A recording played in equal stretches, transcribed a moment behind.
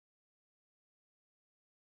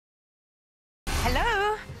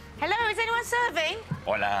someone serving?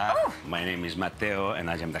 Hola, my name is Mateo and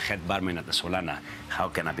I am the head barman at the Solana. How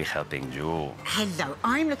can I be helping you? Hello,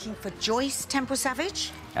 I'm looking for Joyce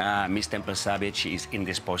Temple-Savage. Miss Temple-Savage is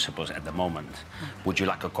indisposable at the moment. Would you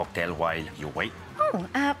like a cocktail while you wait? Oh,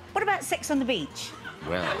 what about sex on the beach?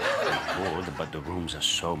 Well, I could, but the rooms are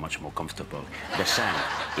so much more comfortable. The sand,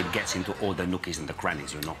 it gets into all the nookies and the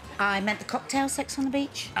crannies, you know. I meant the cocktail sex on the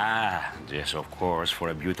beach. Ah, yes, of course. For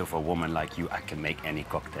a beautiful woman like you, I can make any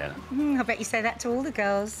cocktail. I bet you say that to all the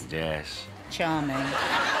girls. Yes. Charming.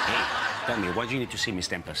 Hey, tell me, why do you need to see Miss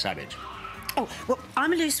Temple-Savage? Oh, well,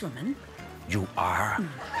 I'm a loose woman. You are?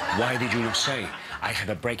 Why did you not say? I have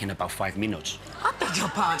a break in about 5 minutes. I beg your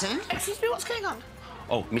pardon? Excuse me, what's going on?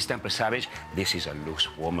 Oh, Miss Temple-Savage, this is a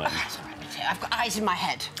loose woman. That's all right, Mateo. I've got eyes in my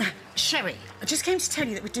head. Sherry, I just came to tell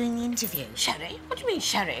you that we're doing the interview. Sherry? What do you mean,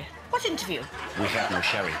 Sherry? What interview? We have no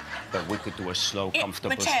sherry, but we could do a slow,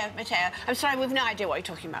 comfortable... Mateo, I'm sorry, we've no idea what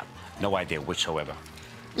you're talking about. No idea whatsoever.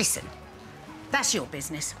 Listen, that's your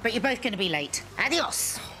business, but you're both going to be late.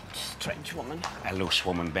 Adios. Strange woman. A loose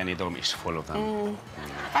woman, Benidorm is full of them.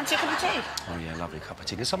 Fancy a cup of tea? Oh, yeah, lovely cup of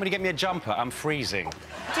tea. Can somebody get me a jumper? I'm freezing.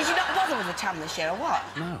 Did you not bother with the tan this year, or what?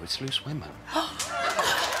 No, it's loose women.